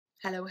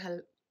Hello,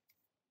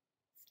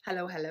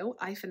 hello, hello.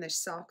 I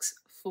finished socks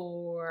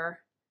for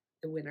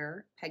the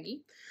winner,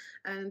 Peggy.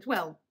 And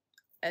well,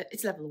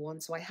 it's level 1,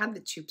 so I had the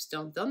tubes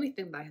done. The only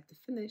thing that I had to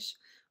finish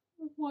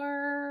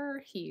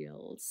were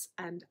heels.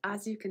 And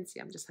as you can see,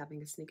 I'm just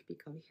having a sneak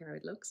peek of how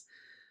it looks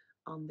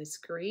on the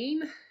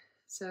screen.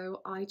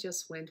 So I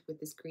just went with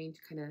this green to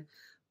kind of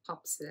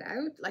pops it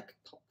out, like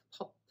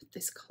pop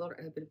this color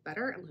a bit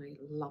better, and I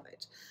love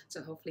it.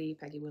 So hopefully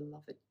Peggy will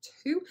love it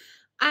too.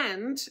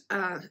 And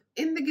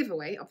in the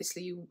giveaway,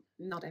 obviously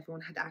not everyone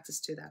had access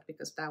to that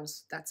because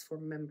that's for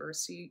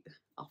members. So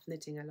of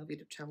Knitting I Love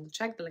YouTube channel.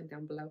 Check the link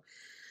down below.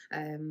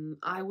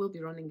 I will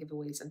be running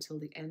giveaways until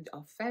the end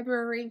of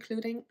February,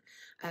 including,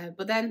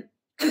 but then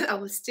I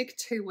will stick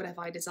to what have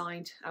I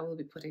designed. I will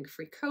be putting a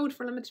free code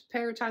for limited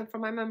period time for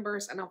my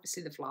members, and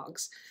obviously the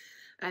vlogs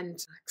and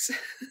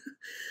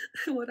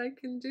what I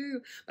can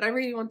do. But I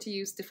really want to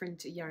use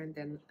different yarn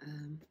than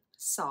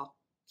sock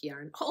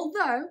yarn.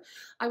 Although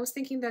I was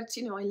thinking that,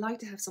 I like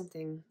to have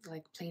something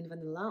like plain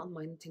vanilla on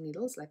my knitting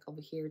needles, like over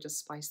here, just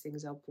spice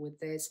things up with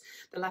this.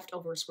 The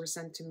leftovers were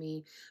sent to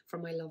me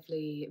from my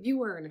lovely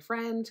viewer and a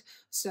friend.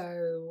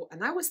 So,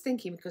 and I was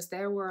thinking, because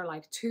there were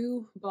like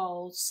 2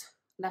 balls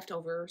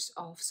leftovers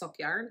of sock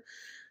yarn.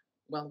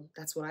 Well,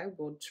 that's what I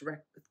would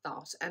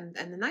thought. And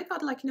then I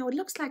thought, like, it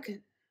looks like a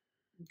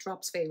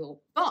Drops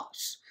Fabel, but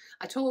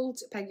I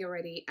told Peggy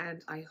already,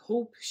 and I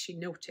hope she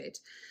noted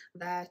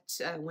that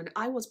when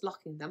I was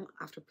blocking them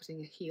after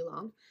putting a heel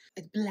on,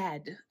 it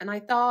bled, and I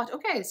thought,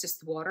 okay, it's just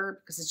the water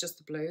because it's just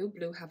the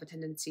blue have a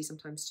tendency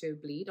sometimes to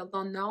bleed,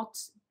 although not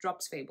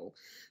Drops Fabel.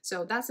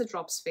 So that's a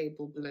Drops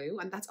Fabel blue,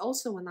 and that's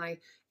also when I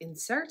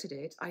inserted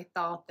it, I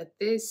thought that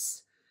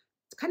this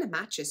kind of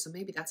matches, so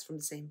maybe that's from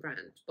the same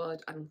brand,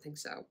 but I don't think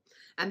so.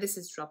 And this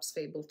is Drops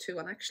Fabel too,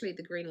 and actually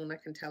the green one I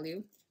can tell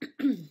you.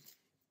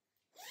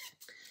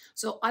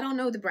 So I don't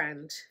know the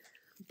brand,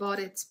 but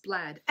it's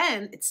bled,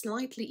 and it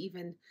slightly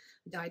even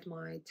dyed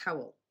my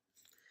towel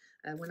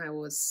when I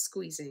was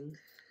squeezing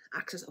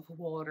excess of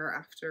water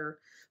after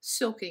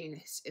soaking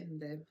it in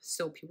the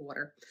soapy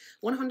water.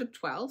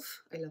 112,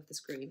 I love this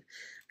green.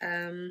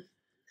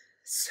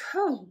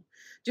 So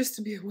just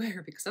to be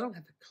aware, because I don't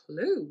have a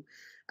clue.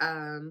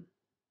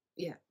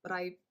 Yeah, but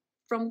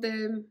from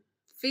the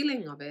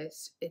feeling of it,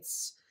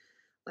 it's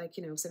like,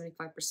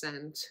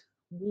 75%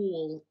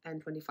 wool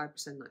and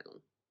 25%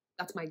 nylon.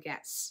 That's my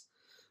guess.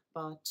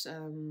 But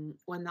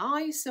when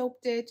I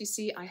soaked it, you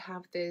see, I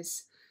have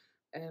this,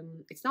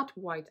 it's not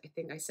white, I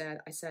think I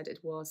said it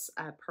was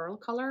a pearl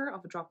color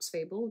of a Drops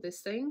Fabel, this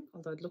thing,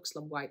 although it looks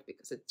like white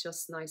because it's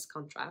just nice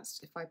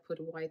contrast. If I put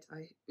white,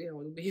 it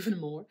would be even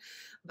more,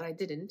 but I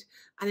didn't.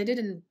 And it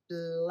didn't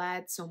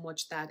bled so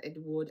much that it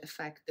would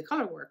affect the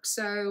color work.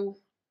 So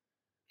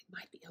it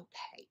might be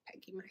okay,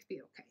 Peggy, might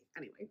be okay.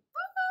 Anyway.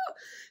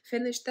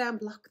 Finished them,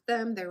 blocked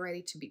them, they're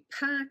ready to be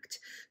packed.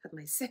 Got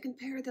my second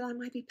pair that I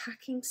might be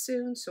packing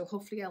soon, so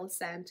hopefully I'll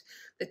send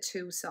the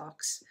 2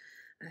 socks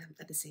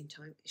at the same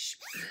time-ish.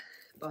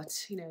 But,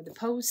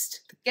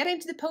 getting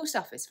to the post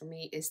office for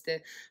me is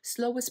the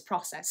slowest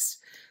process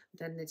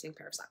than knitting a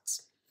pair of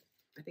socks.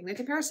 I think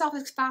knitting a pair of socks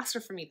is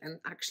faster for me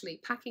than actually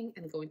packing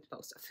and going to the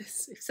post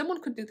office. If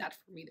someone could do that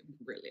for me, that would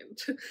be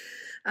brilliant.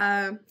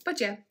 But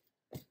yeah,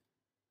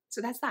 so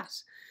that's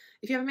that.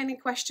 If you have any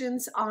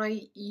questions,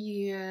 I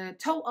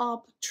toe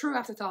up True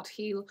Afterthought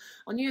heel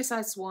on US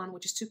size 1,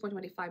 which is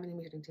 2.25mm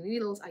knitting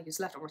needles. I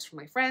use leftovers from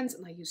my friends,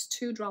 and I use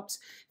 2 Drops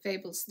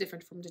Fables,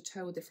 different from the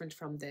toe, different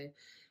from the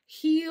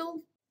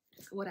heel.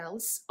 What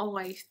else? Oh,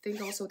 I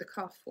think also the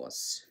cuff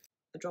was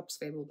a Drops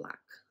Fable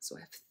black. So I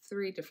have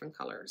 3 different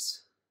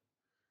colors.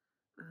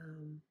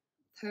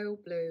 Toe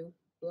blue,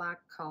 black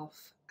cuff,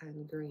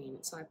 and green.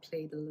 So I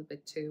played a little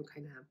bit to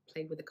kind of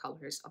play with the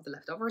colors of the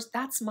leftovers.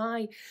 That's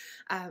my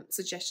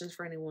suggestions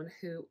for anyone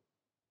who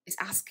is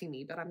asking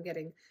me, but I'm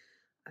getting,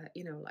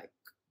 like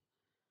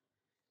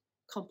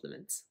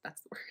compliments,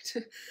 that's the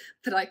word,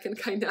 that I can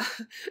kind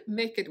of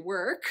make it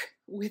work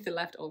with the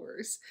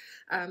leftovers.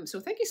 So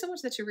thank you so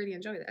much that you really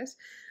enjoyed it.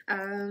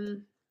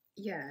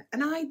 Yeah,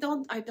 and I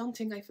don't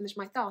think I finished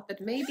my thought that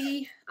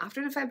maybe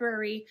after the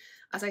February,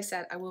 as I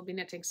said, I will be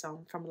knitting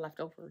some from the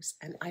leftovers,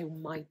 and I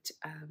might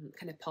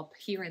kind of pop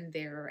here and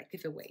there a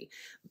giveaway,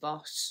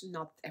 but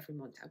not every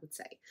month, I would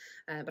say.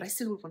 But I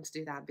still would want to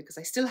do that because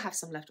I still have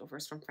some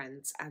leftovers from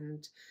friends,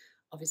 and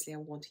obviously I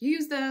want to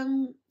use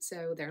them,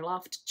 so they're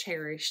loved,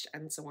 cherished,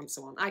 and so on and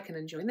so on. I can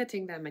enjoy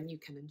knitting them, and you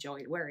can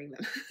enjoy wearing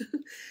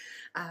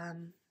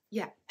them.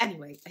 Yeah,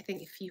 anyway, I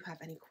think if you have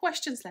any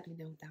questions, let me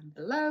know down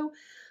below,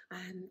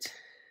 and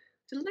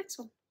till the next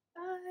one.